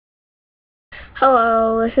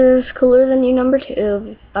Hello, this is Cooler Than You number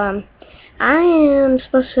 2. I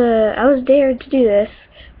was dared to do this,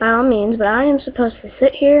 by all means, but I am supposed to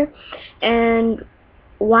sit here and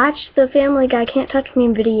watch the Family Guy Can't Touch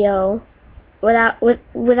Me video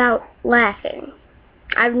without laughing.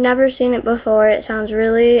 I've never seen it before. It sounds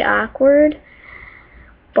really awkward,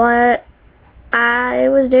 but I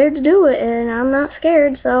was dared to do it, and I'm not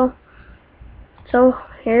scared, so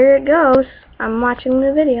here it goes. I'm watching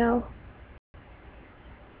the video.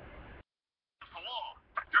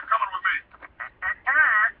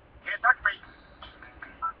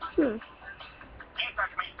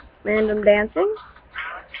 Random dancing.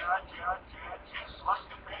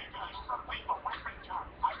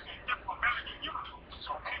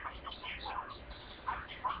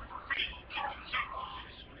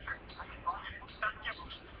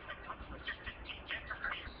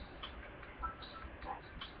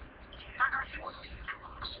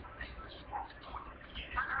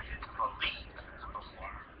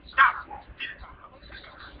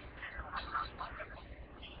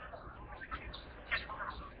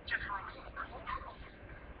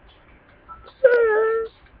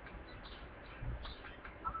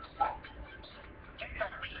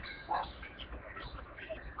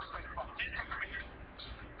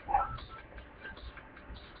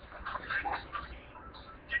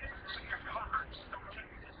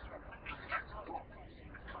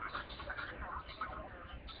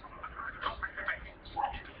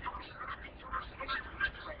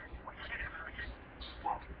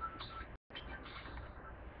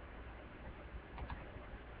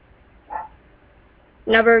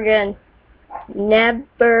 Never again.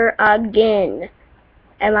 Never again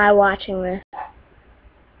am I watching this.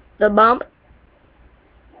 The bump?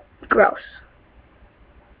 Gross.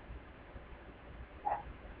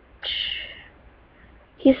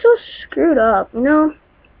 He's so screwed up, you know?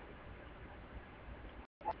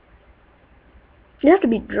 You have to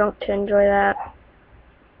be drunk to enjoy that.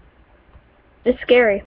 It's scary.